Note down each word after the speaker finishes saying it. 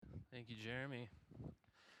Thank you, Jeremy.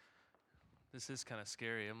 This is kind of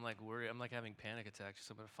scary. I'm like worried. I'm like having panic attacks.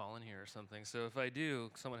 I'm going to fall in here or something. So if I do,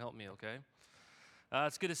 someone help me, okay?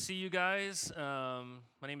 It's good to see you guys. My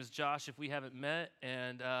name is Josh, if we haven't met,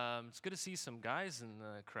 and it's good to see some guys in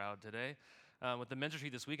the crowd today. With the men's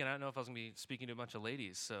retreat this weekend, I don't know if I was going to be speaking to a bunch of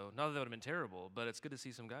ladies, so not that would have been terrible, but it's good to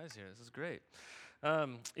see some guys here. This is great.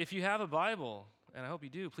 If you have a Bible, and I hope you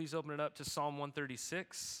do, please open it up to Psalm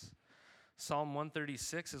 136. Psalm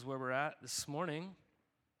 136 is where we're at this morning.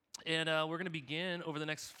 And we're going to begin over the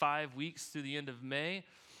next 5 weeks through the end of May,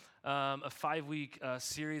 a 5-week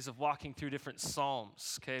series of walking through different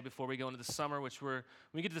Psalms, okay, before we go into the summer, when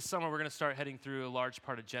we get to the summer, we're going to start heading through a large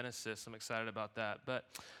part of Genesis. I'm excited about that. But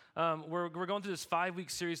we're going through this 5-week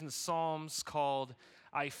series in the Psalms called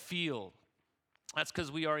I Feel. That's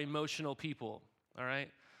because we are emotional people, all right?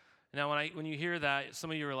 Now, when you hear that,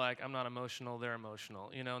 some of you are like, I'm not emotional, they're emotional,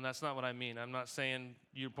 and that's not what I mean. I'm not saying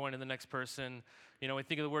you're pointing to the next person. When we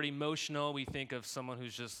think of the word emotional, we think of someone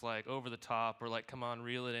who's just like over the top or like, come on,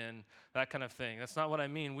 reel it in, that kind of thing. That's not what I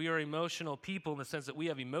mean. We are emotional people in the sense that we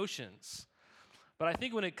have emotions. But I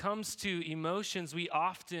think when it comes to emotions, we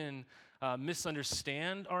often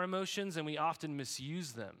misunderstand our emotions and we often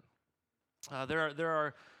misuse them. There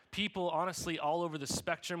are people, honestly, all over the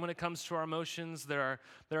spectrum when it comes to our emotions. There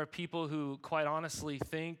are people who quite honestly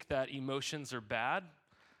think that emotions are bad,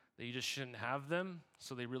 that you just shouldn't have them,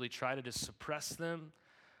 so they really try to just suppress them.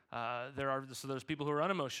 There's people who are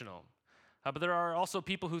unemotional. But there are also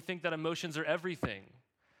people who think that emotions are everything.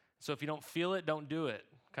 So if you don't feel it, don't do it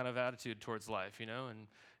kind of attitude towards life,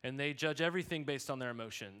 and they judge everything based on their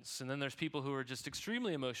emotions. And then there's people who are just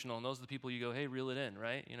extremely emotional, and those are the people you go, hey, reel it in,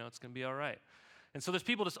 right? It's going to be all right. And so there's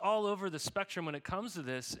people just all over the spectrum when it comes to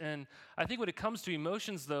this. And I think when it comes to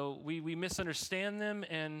emotions, though, we misunderstand them,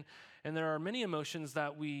 and there are many emotions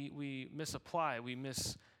that we misapply, we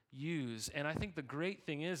misuse. And I think the great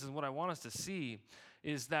thing is what I want us to see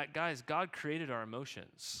is that, guys, God created our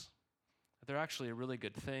emotions. They're actually a really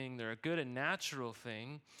good thing. They're a good and natural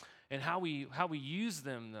thing. And how we use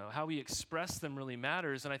them, though, how we express them really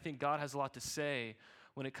matters. And I think God has a lot to say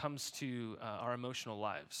when it comes to our emotional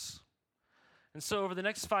lives. And so over the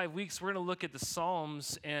next 5 weeks, we're going to look at the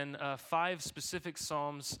Psalms and 5 specific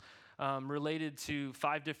Psalms related to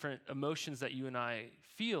 5 different emotions that you and I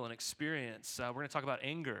feel and experience. We're going to talk about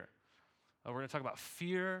anger. We're going to talk about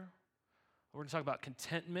fear. We're going to talk about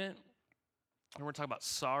contentment. And we're going to talk about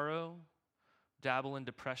sorrow, dabble in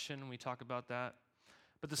depression when we talk about that.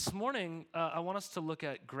 But this morning, I want us to look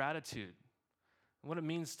at gratitude and what it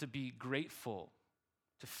means to be grateful,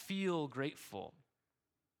 to feel grateful.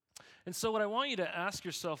 And so what I want you to ask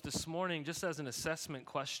yourself this morning, just as an assessment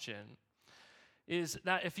question, is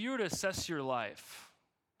that if you were to assess your life,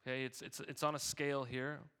 okay, it's on a scale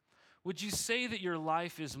here, would you say that your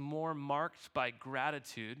life is more marked by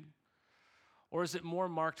gratitude, or is it more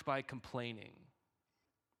marked by complaining?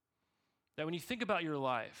 That when you think about your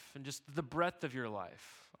life and just the breadth of your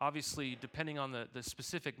life, obviously depending on the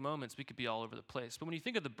specific moments, we could be all over the place, but when you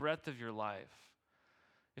think of the breadth of your life,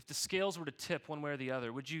 if the scales were to tip one way or the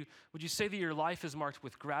other, would you say that your life is marked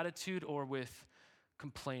with gratitude or with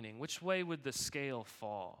complaining? Which way would the scale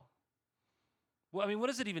fall? Well, what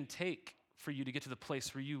does it even take for you to get to the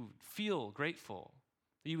place where you feel grateful,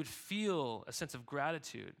 that you would feel a sense of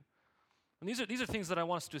gratitude? And these are things that I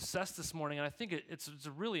want us to assess this morning, and I think it's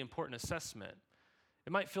a really important assessment.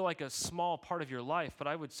 It might feel like a small part of your life, but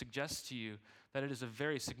I would suggest to you that it is a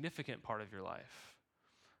very significant part of your life.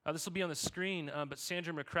 This will be on the screen, but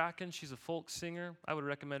Sandra McCracken, she's a folk singer. I would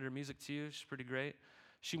recommend her music to you. She's pretty great.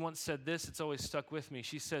 She once said this, it's always stuck with me.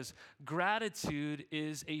 She says, gratitude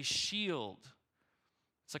is a shield.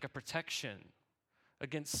 It's like a protection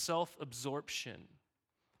against self-absorption.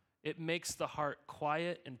 It makes the heart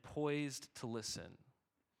quiet and poised to listen.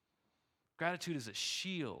 Gratitude is a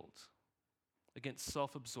shield against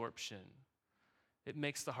self-absorption. It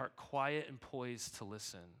makes the heart quiet and poised to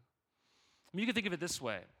listen. You can think of it this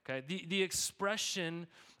way, okay? The expression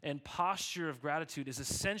and posture of gratitude is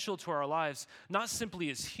essential to our lives, not simply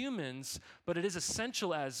as humans, but it is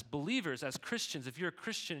essential as believers, as Christians. If you're a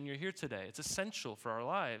Christian and you're here today, it's essential for our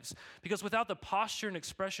lives. Because without the posture and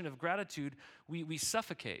expression of gratitude, we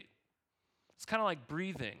suffocate. It's kind of like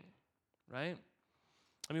breathing, right?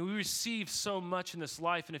 We receive so much in this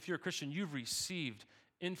life, and if you're a Christian, you've received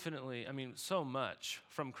infinitely, so much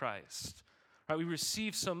from Christ. Right, we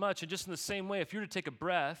receive so much, and just in the same way, if you were to take a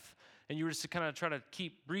breath and you were just to kind of try to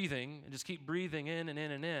keep breathing and just keep breathing in and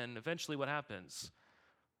in and in, eventually what happens?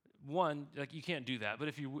 One, you can't do that, but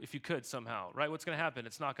if you could somehow, right, what's going to happen?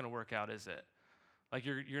 It's not going to work out, is it?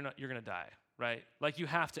 You're going to die, right? Like you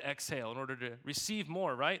have to exhale in order to receive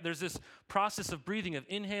more, right? There's this process of breathing, of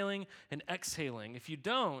inhaling and exhaling. If you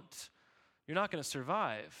don't, you're not going to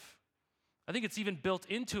survive. I think it's even built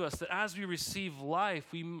into us that as we receive life,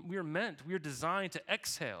 we are designed to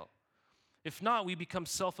exhale. If not, we become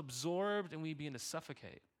self-absorbed and we begin to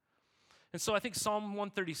suffocate. And so I think Psalm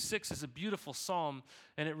 136 is a beautiful psalm,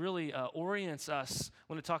 and it really orients us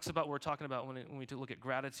when it talks about what we're talking about when we look at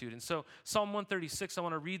gratitude. And so Psalm 136, I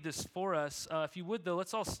want to read this for us. If you would, though,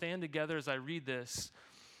 let's all stand together as I read this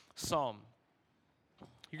psalm.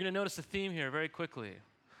 You're going to notice a theme here very quickly.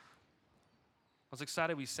 I was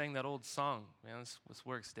excited we sang that old song. Man, this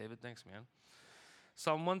works, David. Thanks, man.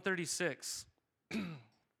 Psalm 136.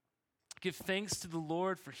 Give thanks to the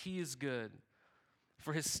Lord, for he is good,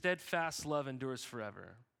 for his steadfast love endures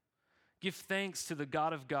forever. Give thanks to the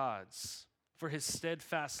God of gods, for his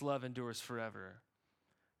steadfast love endures forever.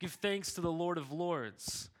 Give thanks to the Lord of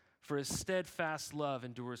lords, for his steadfast love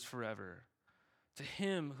endures forever. To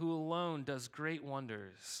him who alone does great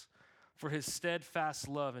wonders, for his steadfast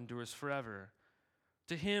love endures forever.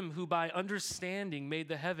 To him who by understanding made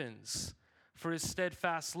the heavens, for his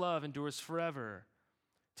steadfast love endures forever.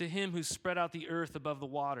 To him who spread out the earth above the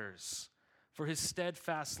waters, for his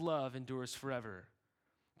steadfast love endures forever.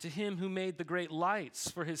 To him who made the great lights,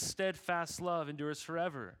 for his steadfast love endures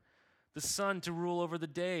forever. The sun to rule over the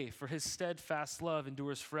day, for his steadfast love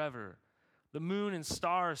endures forever. The moon and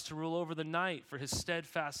stars to rule over the night, for his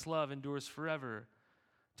steadfast love endures forever.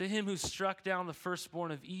 To him who struck down the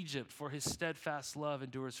firstborn of Egypt, for his steadfast love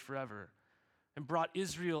endures forever, and brought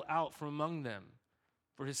Israel out from among them,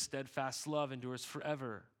 for his steadfast love endures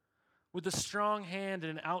forever. With a strong hand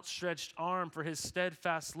and an outstretched arm, for his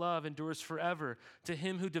steadfast love endures forever. To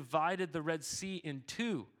him who divided the Red Sea in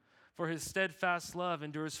two, for his steadfast love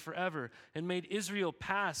endures forever, and made Israel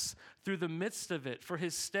pass through the midst of it, for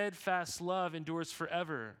his steadfast love endures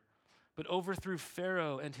forever. But overthrew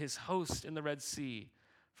Pharaoh and his host in the Red Sea,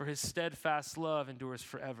 for his steadfast love endures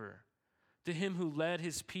forever. To him who led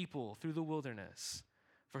his people through the wilderness,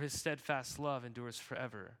 for his steadfast love endures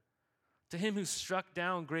forever. To him who struck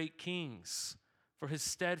down great kings, for his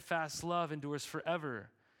steadfast love endures forever,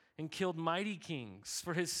 and killed mighty kings,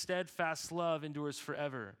 for his steadfast love endures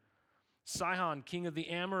forever. Sihon, king of the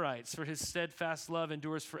Amorites, for his steadfast love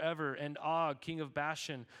endures forever, and Og, king of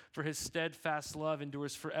Bashan, for his steadfast love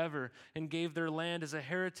endures forever, and gave their land as a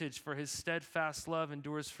heritage, for his steadfast love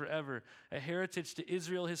endures forever, a heritage to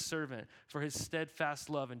Israel his servant, for his steadfast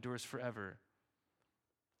love endures forever.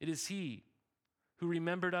 It is he who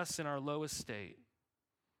remembered us in our low estate,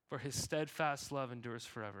 for his steadfast love endures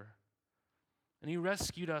forever. And he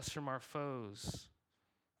rescued us from our foes,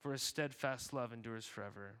 for his steadfast love endures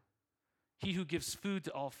forever. He who gives food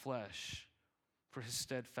to all flesh, for his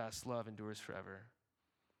steadfast love endures forever.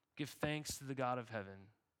 Give thanks to the God of heaven,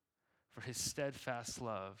 for his steadfast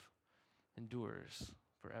love endures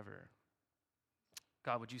forever.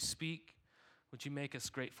 God, would you speak? Would you make us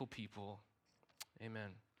grateful people? Amen.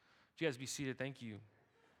 Would you guys be seated? Thank you.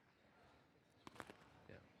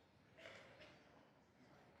 Yeah.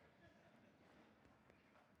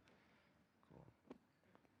 Cool.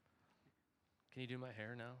 Can you do my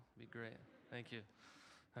hair now? Be great. Thank you.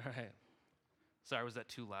 All right. Sorry, was that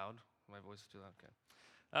too loud? My voice is too loud?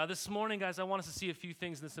 Okay. This morning, guys, I want us to see a few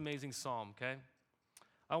things in this amazing psalm, okay?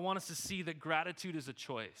 I want us to see that gratitude is a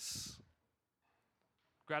choice.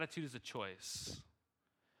 Gratitude is a choice.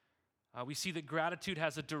 We see that gratitude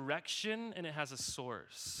has a direction and it has a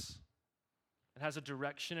source. It has a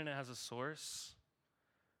direction and it has a source.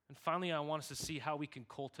 And finally, I want us to see how we can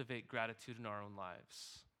cultivate gratitude in our own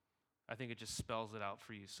lives. I think it just spells it out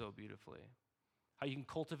for you so beautifully. How you can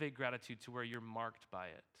cultivate gratitude to where you're marked by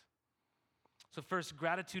it. So first,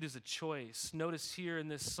 gratitude is a choice. Notice here in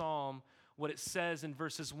this psalm what it says in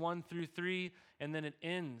verses 1 through 3, and then it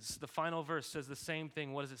ends. The final verse says the same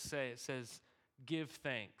thing. What does it say? It says, give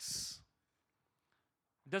thanks.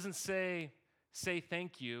 It doesn't say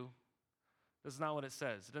thank you. That's not what it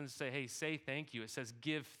says. It doesn't say, hey, say thank you. It says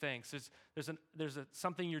give thanks. There's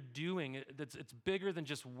something you're doing it's bigger than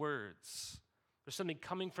just words. There's something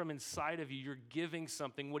coming from inside of you. You're giving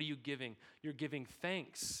something. What are you giving? You're giving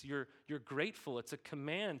thanks. You're grateful. It's a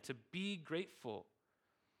command to be grateful.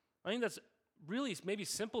 I think that's really maybe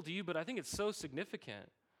simple to you, but I think it's so significant.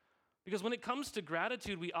 Because when it comes to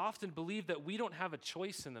gratitude, we often believe that we don't have a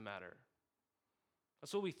choice in the matter.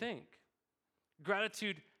 That's what we think.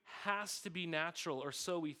 Gratitude has to be natural, or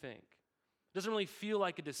so we think. It doesn't really feel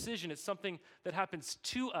like a decision. It's something that happens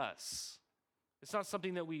to us. It's not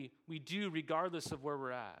something that we do regardless of where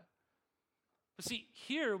we're at. But see,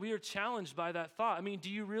 here we are challenged by that thought. I mean, do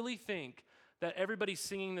you really think that everybody's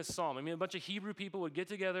singing this psalm? I mean, a bunch of Hebrew people would get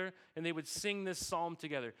together and they would sing this psalm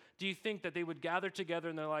together. Do you think that they would gather together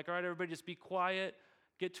and they're like, all right, everybody just be quiet,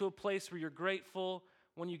 get to a place where you're grateful.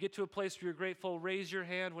 When you get to a place where you're grateful, raise your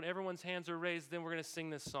hand. When everyone's hands are raised, then we're going to sing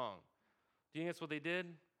this song. Do you think that's what they did?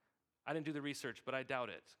 I didn't do the research, but I doubt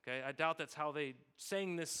it, okay? I doubt that's how they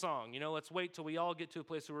sang this song. Let's wait till we all get to a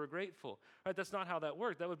place where we're grateful. Right? That's not how that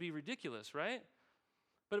worked. That would be ridiculous, right?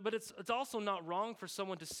 But it's also not wrong for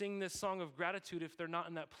someone to sing this song of gratitude if they're not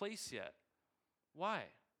in that place yet. Why?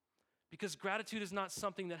 Because gratitude is not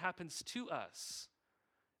something that happens to us.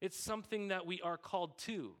 It's something that we are called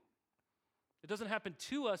to. It doesn't happen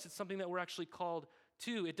to us. It's something that we're actually called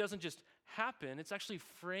to. It doesn't just happen. It's actually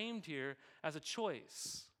framed here as a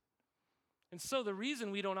choice. And so the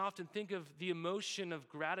reason we don't often think of the emotion of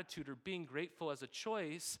gratitude or being grateful as a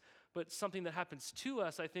choice, but something that happens to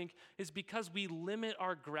us, I think, is because we limit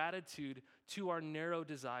our gratitude to our narrow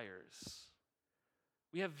desires.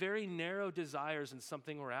 We have very narrow desires in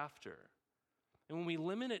something we're after. And when we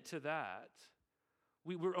limit it to that,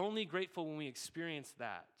 we're only grateful when we experience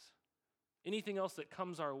that. Anything else that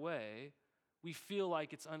comes our way, we feel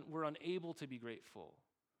like we're unable to be grateful.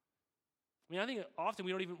 I mean, I think often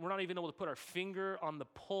we're not even able to put our finger on the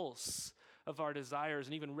pulse of our desires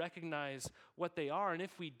and even recognize what they are. And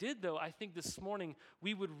if we did, though, I think this morning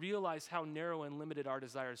we would realize how narrow and limited our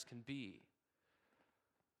desires can be.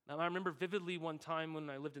 Now, I remember vividly one time when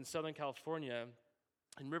I lived in Southern California,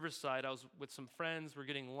 in Riverside, I was with some friends. We're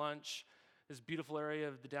getting lunch, this beautiful area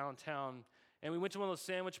of the downtown. And we went to one of those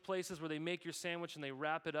sandwich places where they make your sandwich and they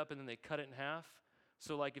wrap it up and then they cut it in half.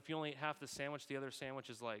 So like if you only eat half the sandwich, the other sandwich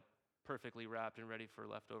is like perfectly wrapped and ready for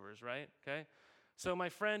leftovers, right? Okay? So my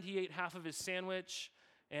friend, he ate half of his sandwich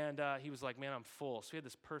and he was like, man, I'm full. So he had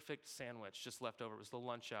this perfect sandwich just left over. It was the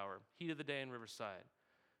lunch hour, heat of the day in Riverside.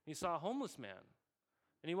 And he saw a homeless man.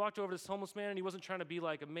 And he walked over to this homeless man and he wasn't trying to be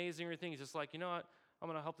like amazing or anything. He's just like, you know what? I'm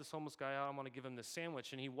going to help this homeless guy out. I'm going to give him this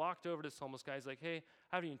sandwich. And he walked over to this homeless guy. He's like, hey,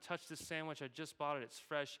 I haven't even touched this sandwich. I just bought it. It's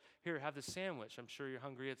fresh. Here, have this sandwich. I'm sure you're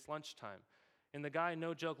hungry. It's lunchtime. And the guy,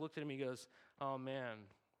 no joke, looked at him. He goes, oh, man,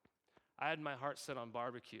 I had my heart set on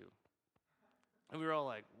barbecue. And we were all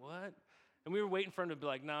like, what? And we were waiting for him to be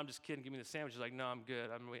like, no, I'm just kidding. Give me the sandwich. He's like, no, I'm good.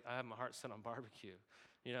 I have my heart set on barbecue,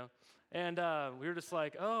 you know? And we were just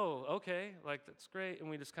like, oh, okay, like that's great. And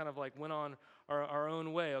we just kind of like went on our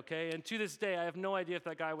own way, okay? And to this day, I have no idea if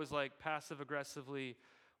that guy was like passive-aggressively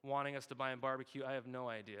wanting us to buy him barbecue. I have no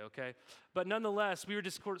idea, okay? But nonetheless, we were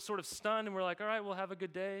just sort of stunned, and we're like, all right, we'll have a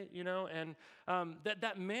good day, you know? And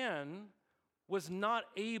that man was not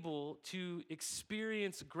able to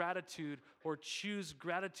experience gratitude or choose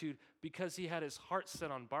gratitude because he had his heart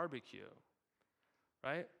set on barbecue,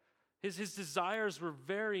 right? His desires were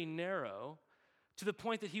very narrow to the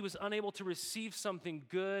point that he was unable to receive something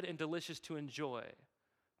good and delicious to enjoy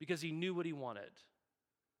because he knew what he wanted.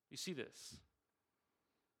 You see this?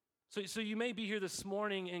 So you may be here this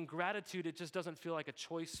morning in gratitude. It just doesn't feel like a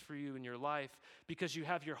choice for you in your life because you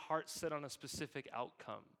have your heart set on a specific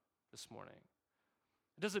outcome this morning.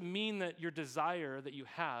 It doesn't mean that your desire that you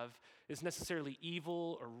have is necessarily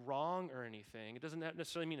evil or wrong or anything. It doesn't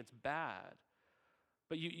necessarily mean it's bad.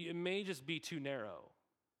 But it may just be too narrow.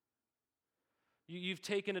 You've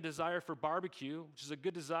taken a desire for barbecue, which is a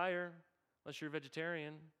good desire, unless you're a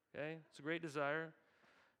vegetarian, okay? It's a great desire.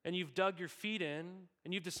 And you've dug your feet in,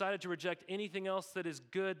 and you've decided to reject anything else that is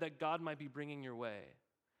good that God might be bringing your way.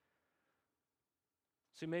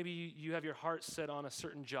 So maybe you have your heart set on a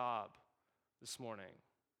certain job this morning,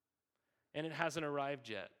 and it hasn't arrived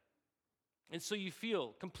yet. And so you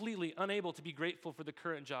feel completely unable to be grateful for the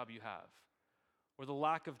current job you have, or the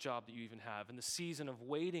lack of job that you even have, and the season of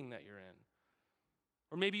waiting that you're in.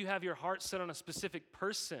 Or maybe you have your heart set on a specific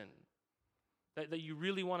person that you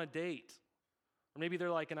really want to date. Or maybe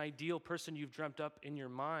they're like an ideal person you've dreamt up in your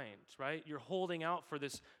mind, right? You're holding out for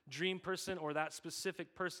this dream person or that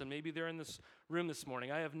specific person. Maybe they're in this room this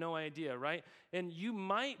morning. I have no idea, right? And you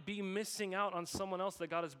might be missing out on someone else that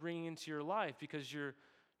God is bringing into your life because your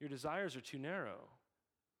desires are too narrow.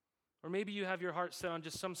 Or maybe you have your heart set on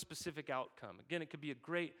just some specific outcome. Again, it could be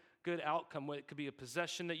a good outcome. It could be a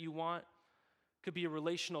possession that you want. It could be a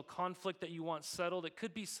relational conflict that you want settled. It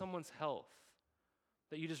could be someone's health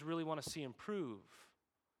that you just really want to see improve.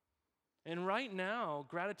 And right now,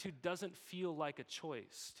 gratitude doesn't feel like a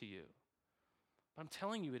choice to you. But I'm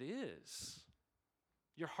telling you, it is.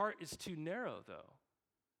 Your heart is too narrow, though.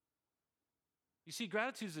 You see,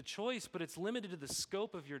 gratitude is a choice, but it's limited to the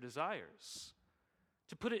scope of your desires.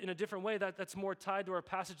 To put it in a different way, that's more tied to our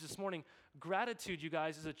passage this morning. Gratitude, you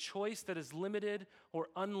guys, is a choice that is limited or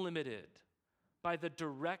unlimited by the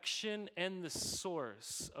direction and the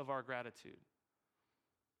source of our gratitude.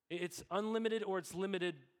 It's unlimited or it's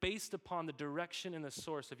limited based upon the direction and the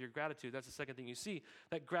source of your gratitude. That's the second thing you see,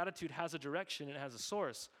 that gratitude has a direction and it has a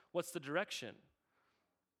source. What's the direction?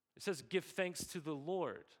 It says, give thanks to the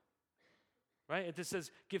Lord, right? It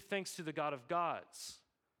says, give thanks to the God of gods.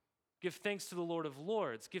 Give thanks to the Lord of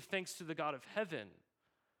lords. Give thanks to the God of heaven.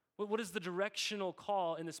 What is the directional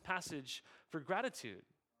call in this passage for gratitude?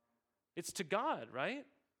 It's to God, right?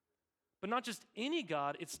 But not just any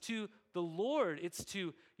God, it's to the Lord. It's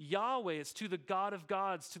to Yahweh. It's to the God of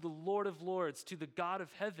gods, to the Lord of lords, to the God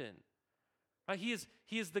of heaven. Right?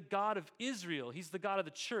 He is the God of Israel. He's the God of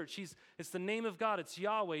the church. It's the name of God. It's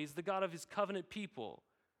Yahweh. He's the God of his covenant people.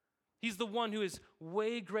 He's the one who is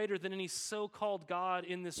way greater than any so-called God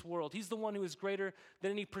in this world. He's the one who is greater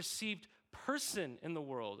than any perceived person in the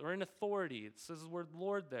world or in authority. It says the word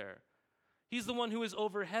Lord there. He's the one who is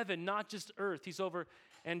over heaven, not just earth. He's over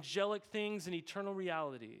angelic things and eternal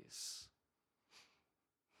realities.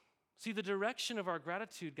 See, the direction of our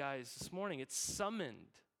gratitude, guys, this morning, it's summoned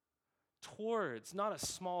towards not a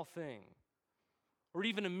small thing or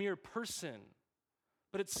even a mere person,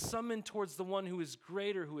 but it's summoned towards the one who is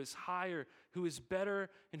greater, who is higher, who is better,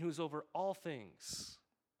 and who is over all things.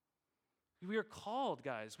 We are called,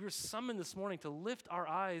 guys. We are summoned this morning to lift our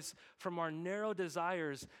eyes from our narrow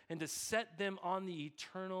desires and to set them on the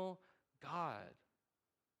eternal God.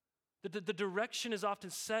 The direction is often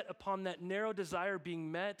set upon that narrow desire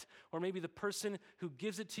being met, or maybe the person who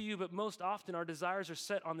gives it to you, but most often our desires are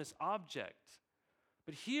set on this object.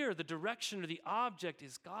 But here, the direction or the object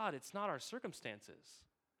is God. It's not our circumstances.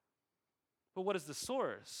 But what is the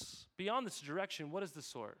source? Beyond this direction, what is the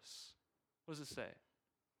source? What does it say?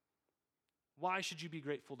 Why should you be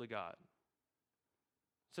grateful to God?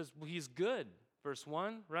 It says, well, he's good, verse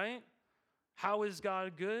 1, right? How is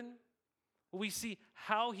God good? Well, we see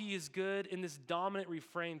how he is good in this dominant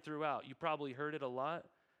refrain throughout. You probably heard it a lot.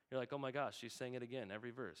 You're like, oh my gosh, she's saying it again,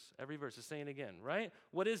 every verse. Every verse is saying it again, right?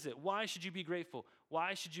 What is it? Why should you be grateful?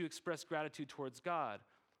 Why should you express gratitude towards God?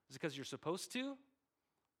 Is it because you're supposed to?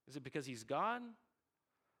 Is it because he's God?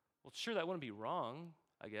 Well, sure, that wouldn't be wrong,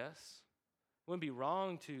 I guess. It wouldn't be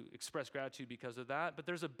wrong to express gratitude because of that, but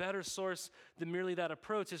there's a better source than merely that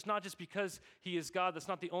approach. It's not just because he is God. That's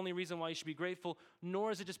not the only reason why you should be grateful,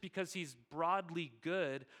 nor is it just because he's broadly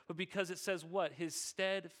good, but because it says what? His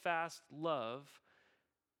steadfast love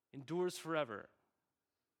endures forever.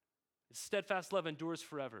 His steadfast love endures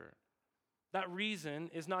forever. That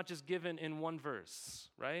reason is not just given in one verse,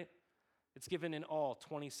 right? It's given in all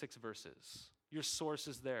 26 verses. Your source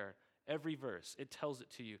is there. Every verse, it tells it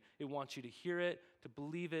to you. It wants you to hear it, to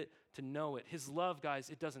believe it, to know it. His love, guys,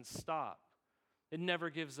 it doesn't stop. It never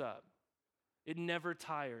gives up. It never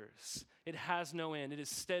tires. It has no end. It is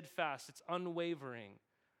steadfast. It's unwavering.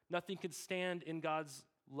 Nothing can stand in God's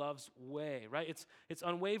love's way, right? It's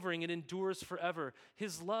unwavering. It endures forever.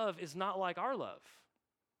 His love is not like our love.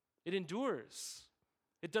 It endures.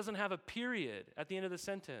 It doesn't have a period at the end of the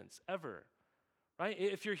sentence, ever. Right?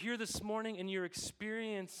 If you're here this morning and you're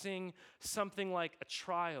experiencing something like a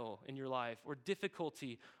trial in your life or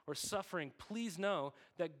difficulty or suffering, please know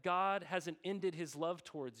that God hasn't ended his love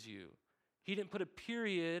towards you. He didn't put a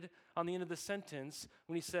period on the end of the sentence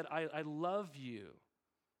when he said, I love you.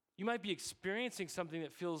 You might be experiencing something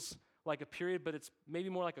that feels like a period, but it's maybe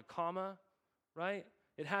more like a comma, right?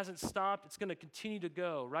 It hasn't stopped. It's going to continue to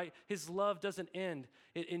go, right? His love doesn't end.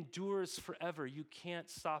 It endures forever. You can't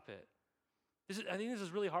stop it. I think this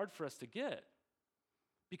is really hard for us to get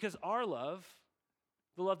because our love,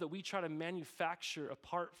 the love that we try to manufacture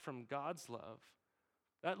apart from God's love,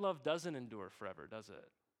 that love doesn't endure forever, does it?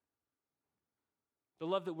 The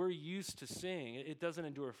love that we're used to seeing, it doesn't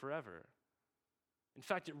endure forever. In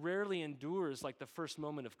fact, it rarely endures like the first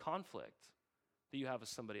moment of conflict that you have with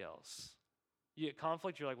somebody else. You get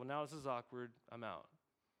conflict, you're like, well, now this is awkward, I'm out.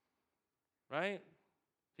 Right?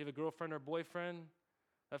 If you have a girlfriend or boyfriend,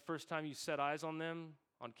 that first time you set eyes on them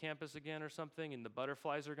on campus again or something and the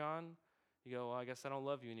butterflies are gone, you go, well, I guess I don't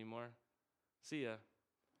love you anymore. See ya,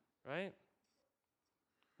 right?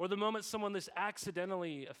 Or the moment someone this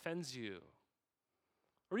accidentally offends you.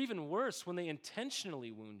 Or even worse, when they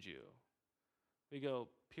intentionally wound you. We go,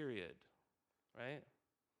 period, right?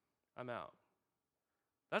 I'm out.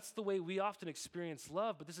 That's the way we often experience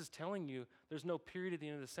love, but this is telling you there's no period at the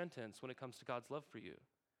end of the sentence when it comes to God's love for you.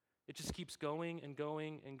 It just keeps going and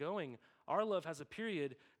going and going. Our love has a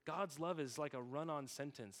period. God's love is like a run-on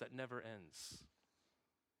sentence that never ends.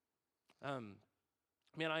 I'm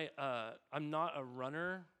not a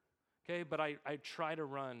runner, okay, but I try to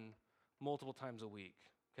run multiple times a week,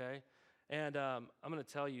 okay? And I'm going to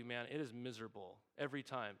tell you, man, it is miserable every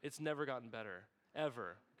time. It's never gotten better,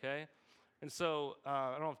 ever, okay? And so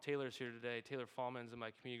I don't know if Taylor's here today. Taylor Fallman's in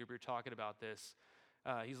my community group. We were talking about this.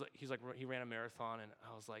 He ran a marathon, and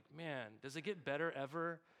I was like, man, does it get better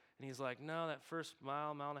ever? And he's like, no, that first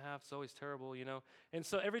mile and a half is always terrible, you know? And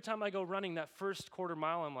so every time I go running, that first quarter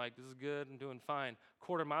mile, I'm like, this is good, I'm doing fine.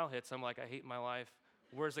 Quarter mile hits, I'm like, I hate my life.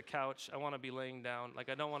 Where's the couch? I want to be laying down. Like,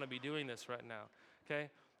 I don't want to be doing this right now, okay?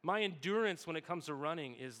 My endurance when it comes to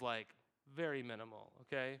running is like very minimal,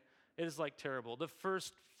 okay? It is like terrible. The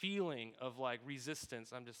first feeling of like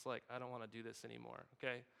resistance, I'm just like, I don't want to do this anymore,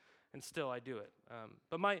 okay? And still I do it.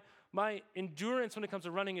 But my endurance when it comes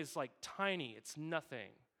to running is like tiny. It's nothing,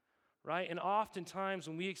 right? And oftentimes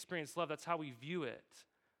when we experience love, that's how we view it.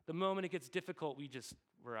 The moment it gets difficult,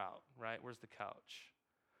 we're out, right? Where's the couch?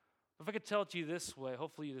 If I could tell it to you this way,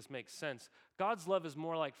 hopefully this makes sense. God's love is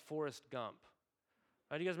more like Forrest Gump.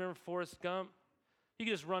 Right? Do you guys remember Forrest Gump? He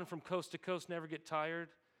could just run from coast to coast, never get tired,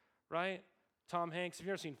 right? Tom Hanks, if you've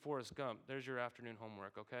never seen Forrest Gump, there's your afternoon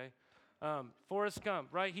homework, okay? Forrest Gump,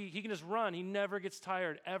 right? He can just run. He never gets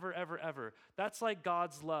tired, ever, ever, ever. That's like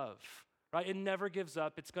God's love, right? It never gives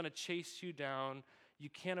up. It's going to chase you down. You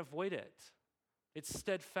can't avoid it. It's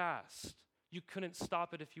steadfast. You couldn't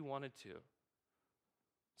stop it if you wanted to.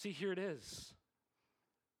 See, here it is.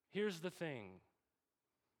 Here's the thing.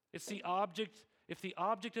 It's the object. If the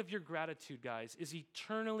object of your gratitude, guys, is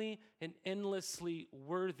eternally and endlessly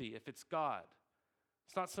worthy, if it's God,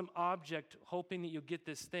 it's not some object hoping that you'll get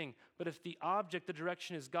this thing, but if the object, the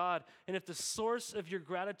direction is God, and if the source of your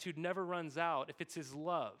gratitude never runs out, if it's His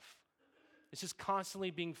love, it's just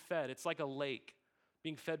constantly being fed. It's like a lake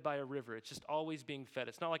being fed by a river. It's just always being fed.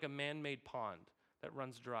 It's not like a man-made pond that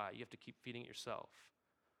runs dry. You have to keep feeding it yourself.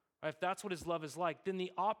 Right? If that's what His love is like, then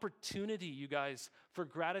the opportunity, you guys, for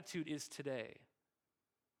gratitude is today.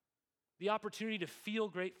 The opportunity to feel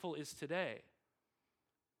grateful is today.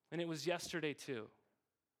 And it was yesterday too.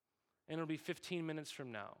 And it'll be 15 minutes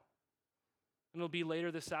from now. And it'll be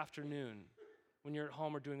later this afternoon when you're at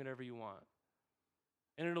home or doing whatever you want.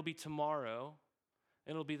 And it'll be tomorrow.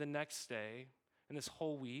 And it'll be the next day. And this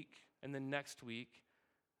whole week. And then next week.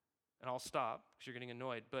 And I'll stop because you're getting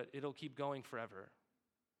annoyed. But it'll keep going forever.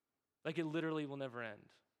 Like it literally will never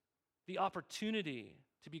end. The opportunity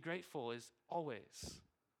to be grateful is always.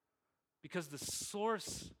 Because the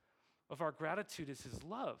source of our gratitude is His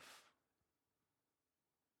love.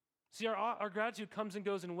 See, our gratitude comes and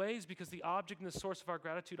goes in waves because the object and the source of our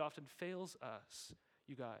gratitude often fails us,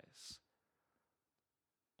 you guys.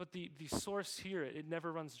 But the source here, it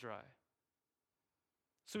never runs dry.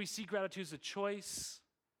 So we see gratitude as a choice.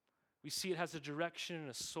 We see it has a direction and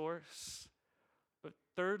a source. But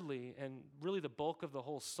thirdly, and really the bulk of the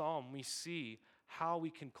whole psalm, we see how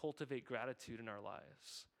we can cultivate gratitude in our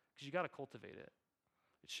lives. Because you got to cultivate it.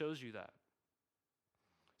 It shows you that.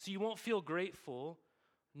 So you won't feel grateful,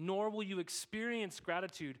 nor will you experience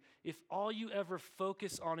gratitude if all you ever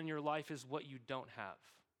focus on in your life is what you don't have.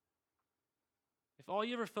 If all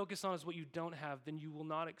you ever focus on is what you don't have, then you will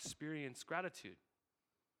not experience gratitude.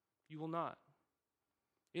 You will not.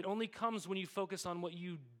 It only comes when you focus on what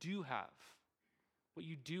you do have. What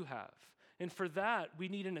you do have. And for that, we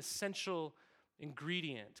need an essential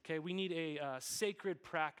ingredient, okay? We need a sacred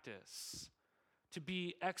practice to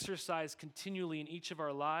be exercised continually in each of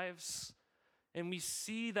our lives. And we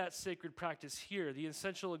see that sacred practice here. The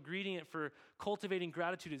essential ingredient for cultivating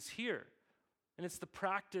gratitude is here. And it's the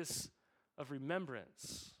practice of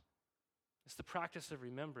remembrance. It's the practice of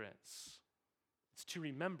remembrance. It's to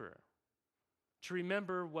remember. To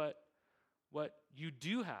remember what you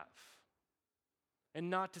do have. And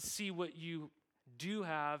not to see what you do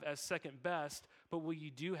have as second best, but what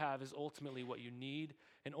you do have is ultimately what you need.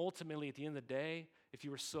 And ultimately, at the end of the day, if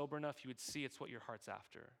you were sober enough, you would see it's what your heart's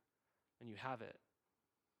after. And you have it.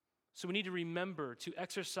 So we need to remember to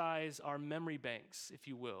exercise our memory banks, if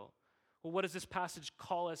you will. Well, what does this passage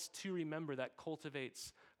call us to remember that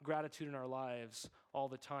cultivates gratitude in our lives all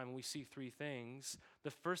the time? And we see three things.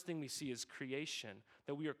 The first thing we see is creation,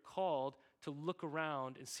 that we are called to look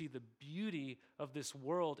around and see the beauty of this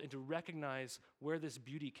world and to recognize where this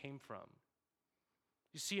beauty came from.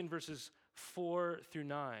 You see in verses 4 through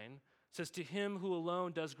 9, it says, to Him who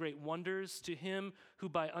alone does great wonders, to Him who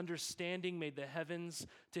by understanding made the heavens,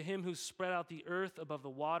 to Him who spread out the earth above the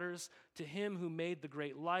waters, to Him who made the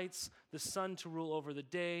great lights, the sun to rule over the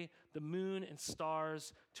day, the moon and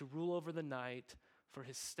stars to rule over the night, for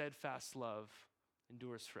His steadfast love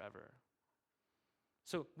endures forever.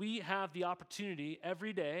 So we have the opportunity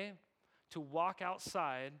every day to walk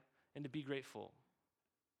outside and to be grateful.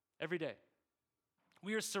 Every day.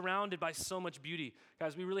 We are surrounded by so much beauty.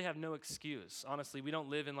 Guys, we really have no excuse. Honestly, we don't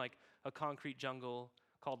live in like a concrete jungle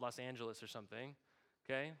called Los Angeles or something.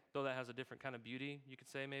 okay? Though that has a different kind of beauty, you could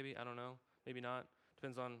say maybe. I don't know. Maybe not.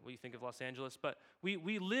 Depends on what you think of Los Angeles. But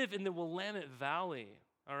we live in the Willamette Valley,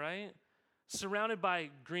 all right? Surrounded by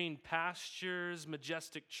green pastures,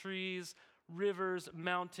 majestic trees, rivers,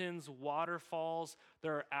 mountains, waterfalls.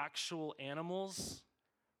 There are actual animals,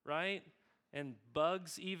 right? And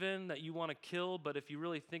bugs even that you want to kill, but if you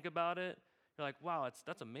really think about it, you're like, wow,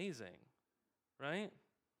 that's amazing, right?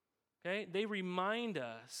 Okay? They remind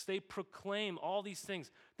us, they proclaim all these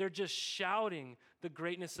things. They're just shouting the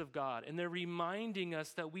greatness of God, and they're reminding us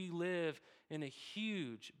that we live in a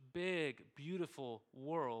huge, big, beautiful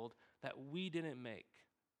world that we didn't make,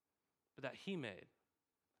 but that He made,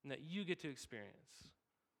 and that you get to experience.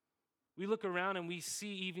 We look around and we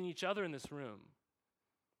see even each other in this room.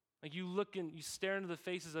 Like you look and you stare into the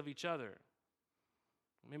faces of each other.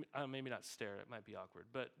 Maybe not stare, it might be awkward.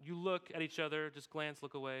 But you look at each other, just glance,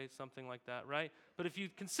 look away, something like that, right? But if you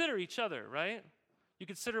consider each other, right? You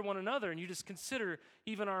consider one another and you just consider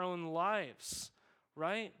even our own lives,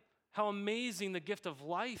 right? How amazing the gift of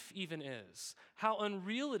life even is. How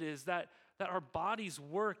unreal it is that our bodies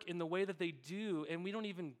work in the way that they do and we don't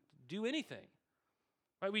even do anything,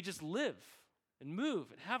 right? We just live and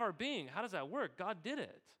move and have our being. How does that work? God did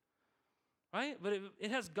it. Right? But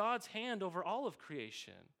it has God's hand over all of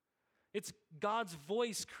creation. It's God's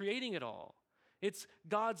voice creating it all. It's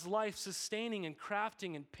God's life sustaining and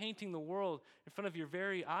crafting and painting the world in front of your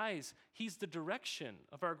very eyes. He's the direction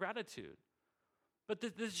of our gratitude. But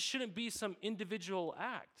this shouldn't be some individual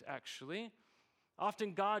act, actually.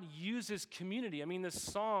 Often God uses community. I mean, this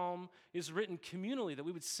psalm is written communally, that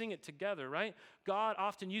we would sing it together, right? God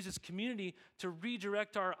often uses community to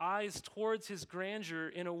redirect our eyes towards His grandeur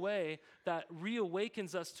in a way that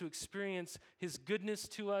reawakens us to experience His goodness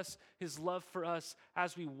to us, His love for us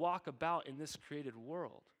as we walk about in this created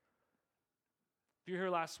world. If you're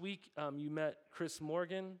here last week, you met Chris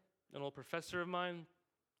Morgan, an old professor of mine,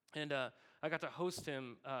 and I got to host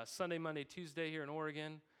him Sunday, Monday, Tuesday here in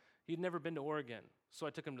Oregon. He'd never been to Oregon, so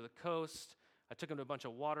I took him to the coast. I took him to a bunch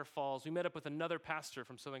of waterfalls. We met up with another pastor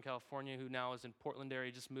from Southern California who now is in Portland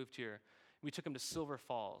area, just moved here. We took him to Silver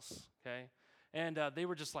Falls, okay? And they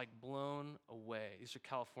were just like blown away. These are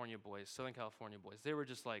California boys, Southern California boys. They were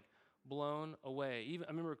just like blown away. Even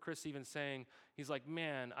I remember Chris even saying, he's like,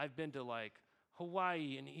 man, I've been to like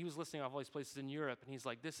Hawaii, and he was listing off all these places in Europe, and he's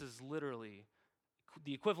like, this is literally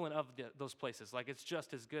the equivalent of those places. Like, it's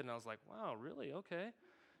just as good. And I was like, wow, really? Okay.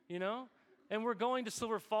 You know? And we're going to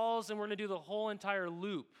Silver Falls, and we're going to do the whole entire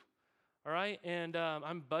loop, all right? And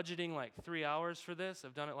I'm budgeting like 3 hours for this.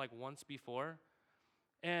 I've done it like once before.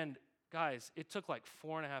 And guys, it took like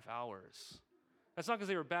 4.5 hours. That's not because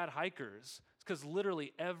they were bad hikers. It's because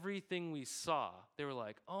literally everything we saw, they were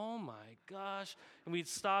like, oh my gosh. And we'd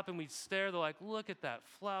stop and we'd stare. They're like, look at that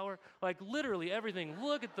flower. Like literally everything.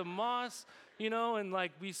 Look at the moss, you know, and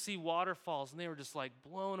like we see waterfalls, and they were just like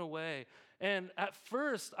blown away. And at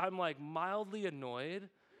first, I'm like mildly annoyed,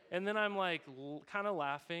 and then I'm like kind of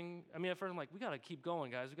laughing. I mean, at first I'm like, we got to keep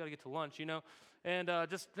going, guys. We got to get to lunch, you know? And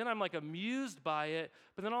then I'm like amused by it.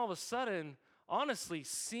 But then all of a sudden, honestly,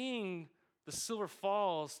 seeing the Silver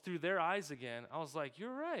Falls through their eyes again, I was like,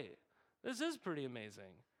 you're right. This is pretty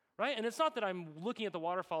amazing, right? And it's not that I'm looking at the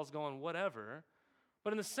waterfalls going, whatever.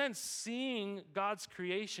 But in the sense, seeing God's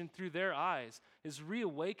creation through their eyes is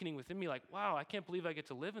reawakening within me like, wow, I can't believe I get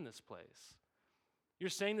to live in this place. You're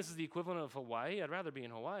saying this is the equivalent of Hawaii? I'd rather be in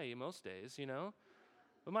Hawaii most days, you know?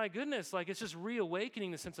 But my goodness, like it's just reawakening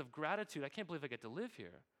the sense of gratitude. I can't believe I get to live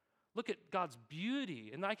here. Look at God's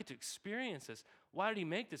beauty, and I get to experience this. Why did He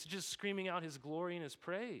make this? It's just screaming out His glory and His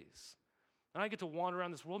praise. And I get to wander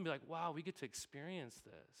around this world and be like, wow, we get to experience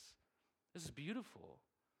this. This is beautiful.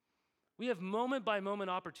 We have moment-by-moment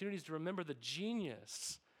opportunities to remember the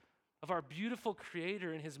genius of our beautiful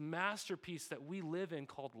Creator and His masterpiece that we live in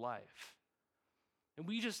called life. And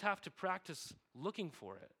we just have to practice looking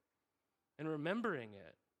for it and remembering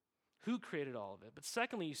it. Who created all of it? But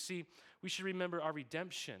secondly, you see, we should remember our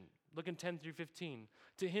redemption. Look in 10 through 15.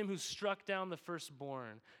 To Him who struck down the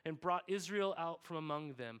firstborn and brought Israel out from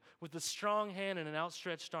among them with a strong hand and an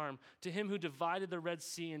outstretched arm. To Him who divided the Red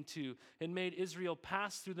Sea in two and made Israel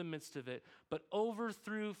pass through the midst of it, but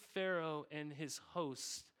overthrew Pharaoh and his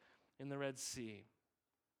host in the Red Sea.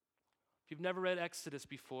 If you've never read Exodus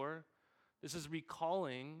before, this is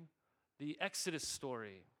recalling the Exodus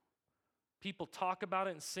story. People talk about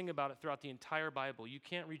it and sing about it throughout the entire Bible. You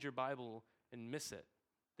can't read your Bible and miss it.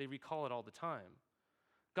 They recall it all the time.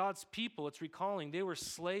 God's people, it's recalling, they were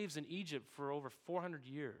slaves in Egypt for over 400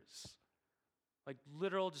 years. like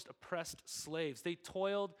literal just oppressed slaves. They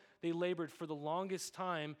toiled, they labored for the longest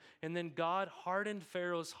time, and then God hardened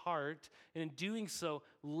Pharaoh's heart, and in doing so,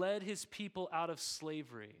 led his people out of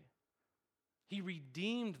slavery. He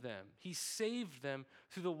redeemed them. He saved them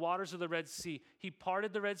through the waters of the Red Sea. He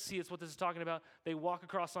parted the Red Sea. That's what this is talking about. They walk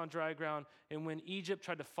across on dry ground, and when Egypt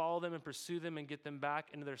tried to follow them and pursue them and get them back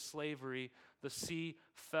into their slavery, the sea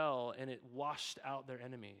fell, and it washed out their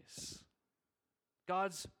enemies.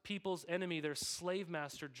 God's people's enemy, their slave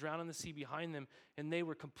master, drowned in the sea behind them, and they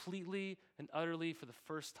were completely and utterly, for the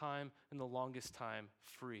first time in the longest time,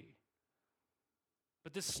 free.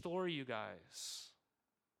 But this story, you guys,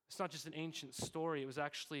 it's not just an ancient story. It was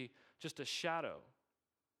actually just a shadow.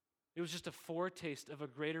 It was just a foretaste of a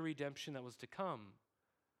greater redemption that was to come.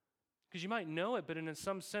 Because you might know it, but in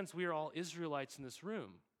some sense, we are all Israelites in this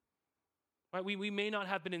room. Right? We may not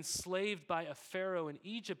have been enslaved by a Pharaoh in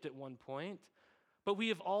Egypt at one point, but we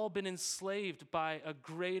have all been enslaved by a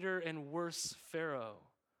greater and worse Pharaoh.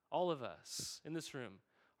 All of us in this room,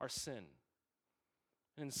 our sin.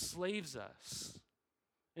 It enslaves us.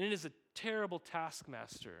 And it is a terrible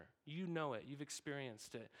taskmaster. You know it. You've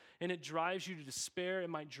experienced it. And it drives you to despair. It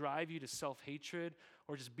might drive you to self-hatred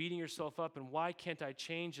or just beating yourself up and why can't I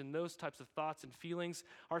change, and those types of thoughts and feelings.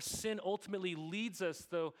 Our sin ultimately leads us,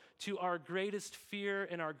 though, to our greatest fear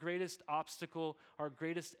and our greatest obstacle, our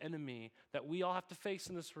greatest enemy that we all have to face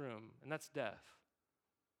in this room, and that's death.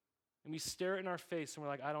 And we stare it in our face and we're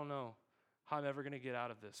like, I don't know how I'm ever going to get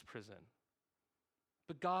out of this prison.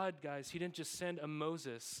 But God, guys, he didn't just send a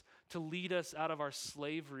Moses to lead us out of our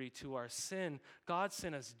slavery to our sin. God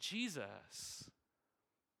sent us Jesus,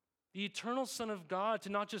 the eternal Son of God, to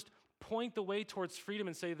not just point the way towards freedom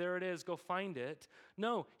and say, there it is, go find it.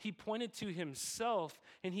 No, he pointed to himself,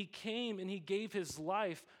 and he came and he gave his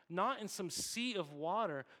life, not in some sea of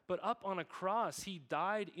water, but up on a cross. He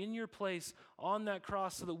died in your place on that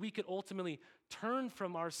cross so that we could ultimately turn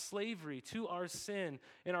from our slavery to our sin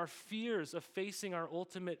and our fears of facing our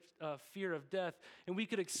ultimate fear of death, and we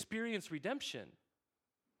could experience redemption.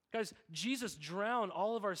 Guys, Jesus drowned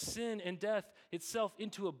all of our sin and death itself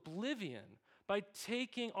into oblivion by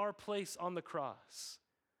taking our place on the cross.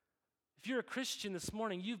 If you're a Christian this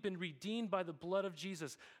morning, you've been redeemed by the blood of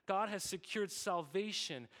Jesus. God has secured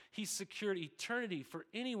salvation. He's secured eternity for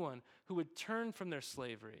anyone who would turn from their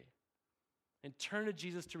slavery and turn to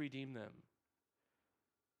Jesus to redeem them.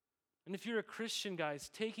 And if you're a Christian, guys,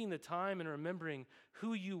 taking the time and remembering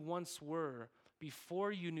who you once were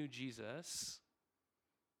before you knew Jesus,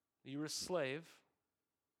 you were a slave,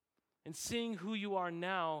 and seeing who you are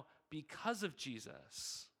now because of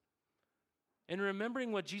Jesus, and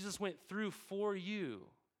remembering what Jesus went through for you,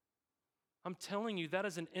 I'm telling you, that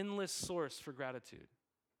is an endless source for gratitude.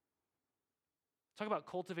 Talk about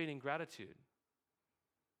cultivating gratitude.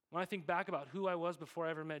 When I think back about who I was before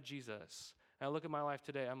I ever met Jesus, and I look at my life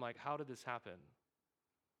today, I'm like, how did this happen?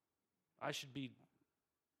 I should be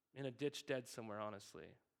in a ditch dead somewhere, honestly.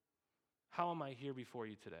 How am I here before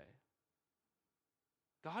you today?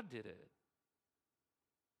 God did it.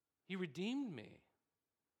 He redeemed me.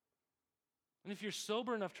 And if you're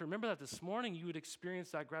sober enough to remember that this morning, you would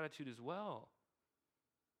experience that gratitude as well.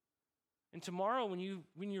 And tomorrow,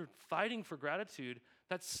 when you're fighting for gratitude,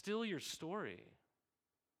 that's still your story.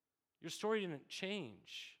 Your story didn't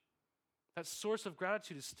change. That source of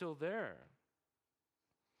gratitude is still there.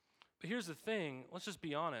 But here's the thing, let's just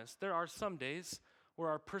be honest. There are some days where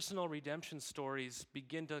our personal redemption stories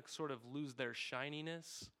begin to sort of lose their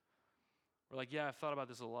shininess. We're like, yeah, I've thought about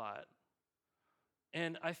this a lot.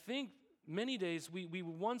 And I think many days we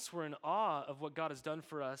once were in awe of what God has done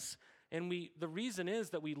for us, and the reason is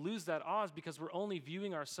that we lose that awe is because we're only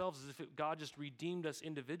viewing ourselves as if God just redeemed us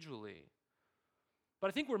individually. But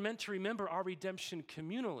I think we're meant to remember our redemption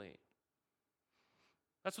communally.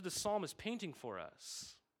 That's what the psalm is painting for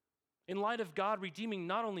us. In light of God redeeming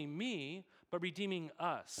not only me, but redeeming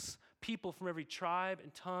us, people from every tribe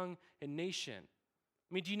and tongue and nation.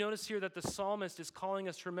 I mean, do you notice here that the psalmist is calling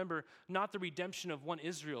us to remember not the redemption of one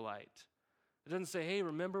Israelite? It doesn't say, hey,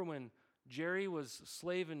 remember when Jerry was a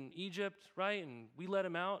slave in Egypt, right? And we let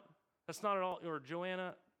him out? That's not at all, or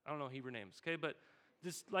Joanna, I don't know Hebrew names, okay? But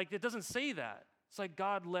this, like, it doesn't say that. It's like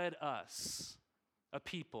God led us, a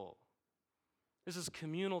people. This is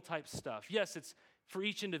communal type stuff. Yes, it's for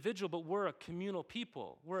each individual, but we're a communal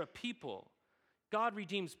people. We're a people. God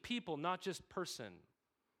redeems people, not just person.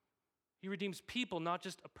 He redeems people, not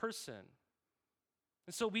just a person.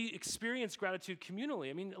 And so we experience gratitude communally.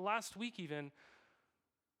 I mean, last week even,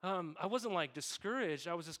 I wasn't like discouraged.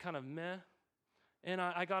 I was just kind of meh. And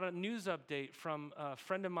I got a news update from a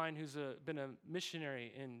friend of mine who's been a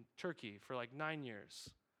missionary in Turkey for like 9 years.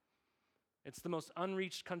 It's the most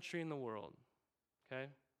unreached country in the world, okay?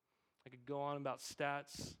 I could go on about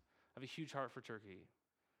stats. I have a huge heart for Turkey.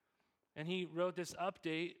 And he wrote this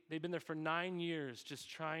update. They've been there for 9 years just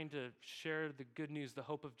trying to share the good news, the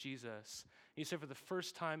hope of Jesus. He said for the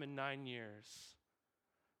first time in 9 years,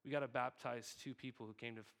 we got to baptize 2 people who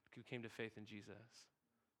came to faith in Jesus.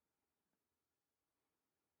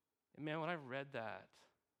 And man, when I read that,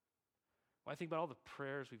 when I think about all the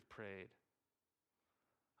prayers we've prayed,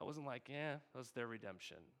 I wasn't like, that's their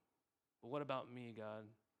redemption. But what about me, God?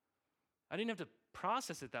 I didn't have to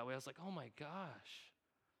process it that way. I was like, oh my gosh,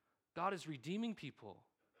 God is redeeming people.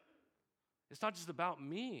 It's not just about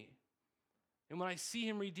me. And when I see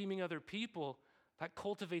him redeeming other people, that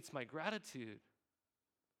cultivates my gratitude.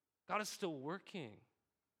 God is still working.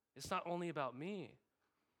 It's not only about me.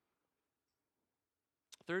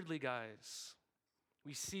 Thirdly, guys,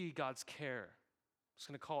 we see God's care. I'm just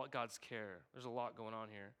going to call it God's care. There's a lot going on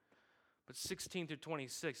here. But 16 through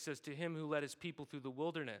 26 says, to him who led his people through the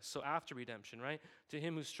wilderness, so after redemption, right? To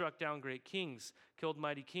him who struck down great kings, killed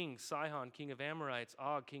mighty kings, Sihon, king of Amorites,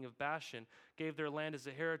 Og, king of Bashan, gave their land as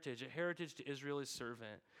a heritage to Israel his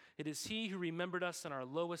servant. It is he who remembered us in our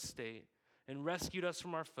low estate and rescued us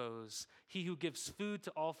from our foes, he who gives food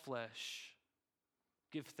to all flesh.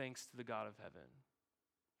 Give thanks to the God of heaven,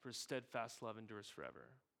 for his steadfast love endures forever.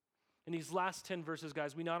 In these last 10 verses,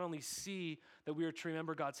 guys, we not only see that we are to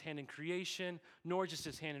remember God's hand in creation, nor just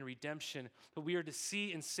his hand in redemption, but we are to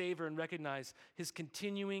see and savor and recognize his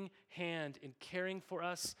continuing hand in caring for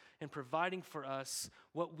us and providing for us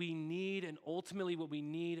what we need, and ultimately what we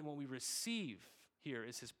need and what we receive here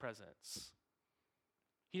is his presence.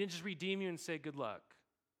 He didn't just redeem you and say, good luck.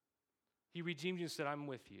 He redeemed you and said, I'm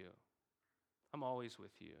with you. I'm always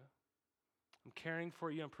with you. I'm caring for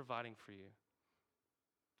you. I'm providing for you.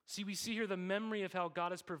 See, we see here the memory of how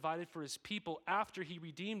God has provided for his people after he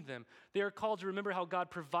redeemed them. They are called to remember how God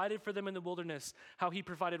provided for them in the wilderness, how he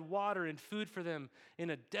provided water and food for them in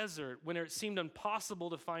a desert when it seemed impossible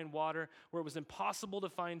to find water, where it was impossible to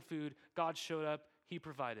find food. God showed up, he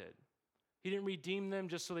provided. He didn't redeem them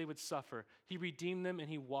just so they would suffer. He redeemed them and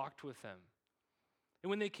he walked with them. And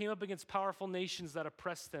when they came up against powerful nations that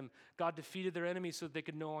oppressed them, God defeated their enemies so that they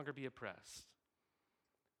could no longer be oppressed.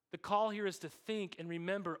 The call here is to think and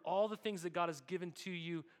remember all the things that God has given to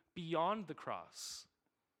you beyond the cross.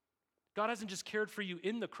 God hasn't just cared for you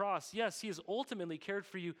in the cross. Yes, he has ultimately cared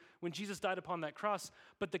for you when Jesus died upon that cross,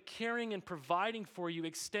 but the caring and providing for you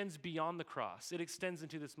extends beyond the cross. It extends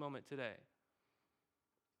into this moment today.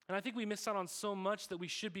 And I think we miss out on so much that we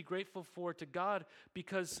should be grateful for to God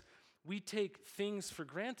because we take things for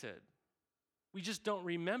granted. We just don't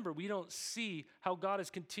remember. We don't see how God is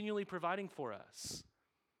continually providing for us.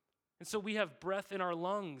 And so we have breath in our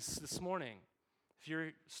lungs this morning. If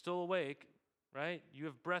you're still awake, right? You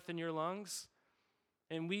have breath in your lungs.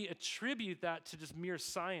 And we attribute that to just mere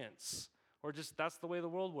science, or just that's the way the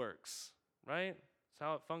world works, right? That's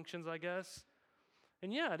how it functions, I guess.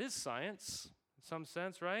 And yeah, it is science in some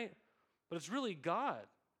sense, right? But it's really God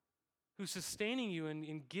who's sustaining you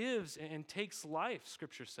and gives and takes life,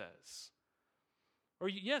 Scripture says. Or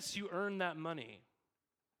yes, you earn that money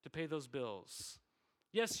to pay those bills.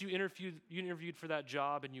 Yes, you interviewed for that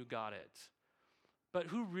job and you got it. But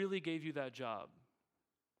who really gave you that job?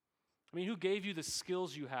 I mean, who gave you the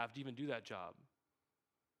skills you have to even do that job?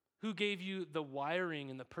 Who gave you the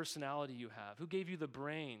wiring and the personality you have? Who gave you the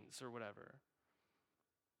brains or whatever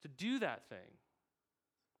to do that thing?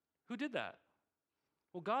 Who did that?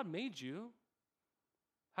 Well, God made you.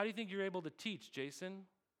 How do you think you're able to teach, Jason?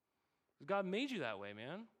 God made you that way,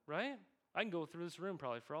 man, right? I can go through this room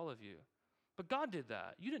probably for all of you. But God did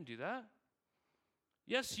that. You didn't do that.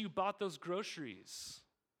 Yes, you bought those groceries.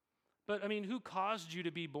 But, I mean, who caused you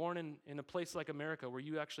to be born in a place like America where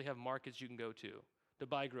you actually have markets you can go to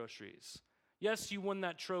buy groceries? Yes, you won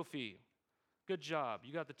that trophy. Good job.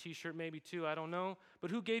 You got the t-shirt maybe too, I don't know.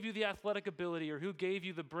 But who gave you the athletic ability, or who gave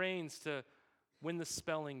you the brains to win the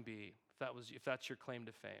spelling bee, if that's your claim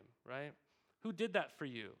to fame, right? Who did that for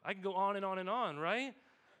you? I can go on and on and on, right?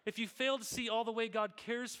 If you fail to see all the way God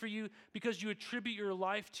cares for you because you attribute your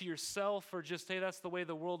life to yourself, or just, hey, that's the way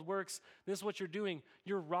the world works, this is what you're doing.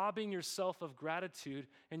 You're robbing yourself of gratitude,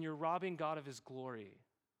 and you're robbing God of his glory.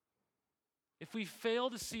 If we fail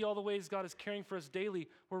to see all the ways God is caring for us daily,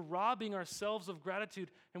 we're robbing ourselves of gratitude,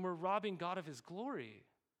 and we're robbing God of his glory.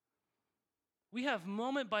 We have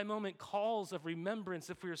moment-by-moment calls of remembrance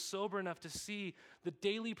if we are sober enough to see the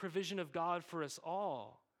daily provision of God for us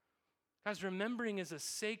all. Guys, remembering is a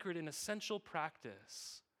sacred and essential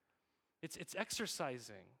practice. It's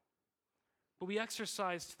exercising. But we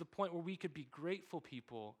exercise to the point where we could be grateful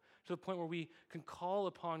people to the point where we can call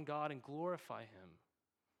upon God and glorify him.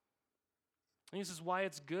 And this is why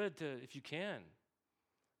it's good to, if you can,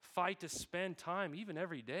 fight to spend time, even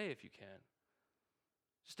every day if you can,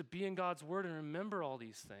 just to be in God's word and remember all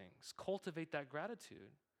these things. Cultivate that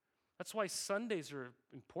gratitude. That's why Sundays are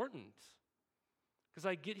important. Because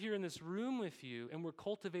I get here in this room with you and we're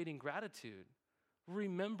cultivating gratitude. We're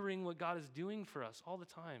remembering what God is doing for us all the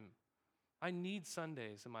time. I need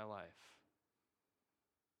Sundays in my life.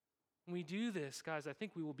 When we do this, guys, I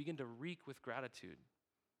think we will begin to reek with gratitude.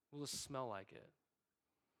 We'll just smell like it.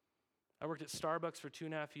 I worked at Starbucks for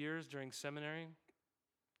 2.5 years during seminary.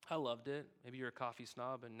 I loved it. Maybe you're a coffee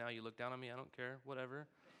snob and now you look down on me. I don't care, whatever.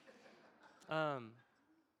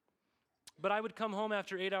 But I would come home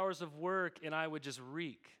after 8 hours of work and I would just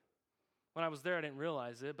reek. When I was there, I didn't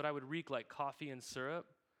realize it, but I would reek like coffee and syrup.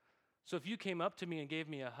 So if you came up to me and gave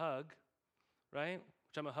me a hug, right,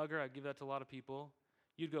 which I'm a hugger, I give that to a lot of people,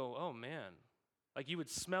 you'd go, oh man. Like you would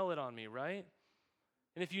smell it on me, right?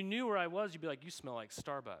 And if you knew where I was, you'd be like, you smell like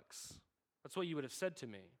Starbucks. That's what you would have said to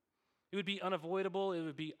me. It would be unavoidable. It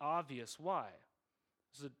would be obvious. Why?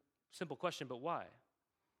 This is a simple question, but why?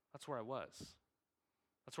 That's where I was.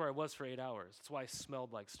 That's where I was for 8 hours. That's why I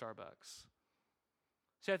smelled like Starbucks.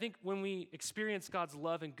 See, I think when we experience God's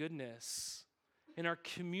love and goodness and are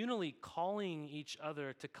communally calling each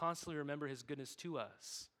other to constantly remember his goodness to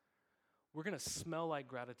us, we're going to smell like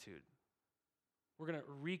gratitude. We're going to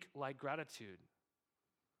reek like gratitude.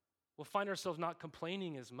 We'll find ourselves not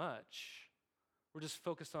complaining as much. We're just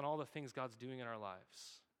focused on all the things God's doing in our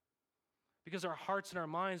lives. Because our hearts and our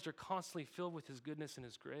minds are constantly filled with his goodness and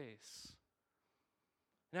his grace.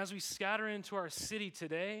 And as we scatter into our city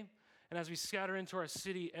today, and as we scatter into our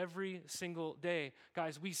city every single day,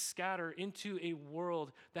 guys, we scatter into a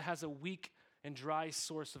world that has a weak and dry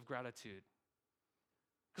source of gratitude.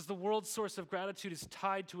 Because the world's source of gratitude is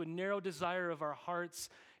tied to a narrow desire of our hearts,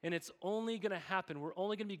 and it's only going to happen. We're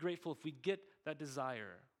only going to be grateful if we get that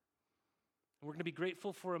desire. And we're going to be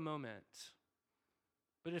grateful for a moment.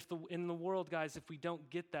 But in the world, guys, if we don't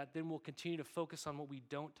get that, then we'll continue to focus on what we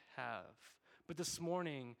don't have. But this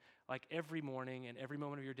morning, like every morning and every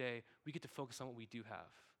moment of your day, we get to focus on what we do have.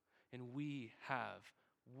 And we have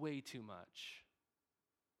way too much.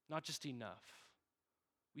 Not just enough.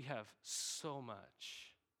 We have so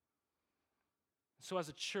much. So as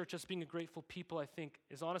a church, us being a grateful people, I think,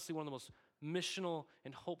 is honestly one of the most missional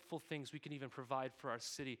and hopeful things we can even provide for our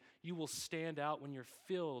city. You will stand out when you're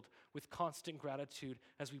filled with constant gratitude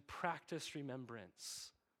as we practice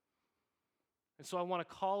remembrance. And so I want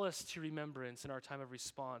to call us to remembrance in our time of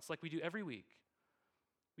response, like we do every week.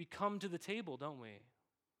 We come to the table, don't we?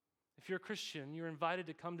 If you're a Christian, you're invited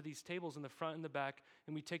to come to these tables in the front and the back,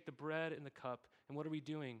 and we take the bread and the cup, and what are we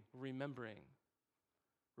doing? Remembering.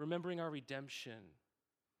 Remembering our redemption.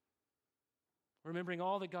 Remembering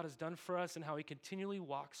all that God has done for us and how he continually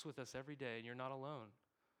walks with us every day, and you're not alone.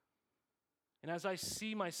 And as I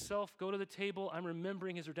see myself go to the table, I'm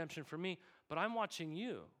remembering his redemption for me, but I'm watching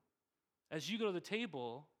you. As you go to the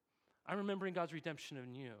table, I'm remembering God's redemption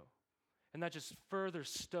in you. And that just further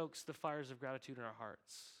stokes the fires of gratitude in our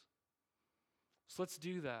hearts. So let's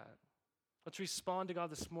do that. Let's respond to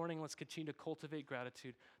God this morning. Let's continue to cultivate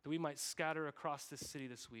gratitude that we might scatter across this city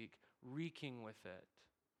this week, reeking with it.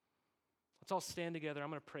 Let's all stand together. I'm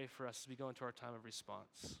going to pray for us as we go into our time of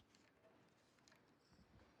response.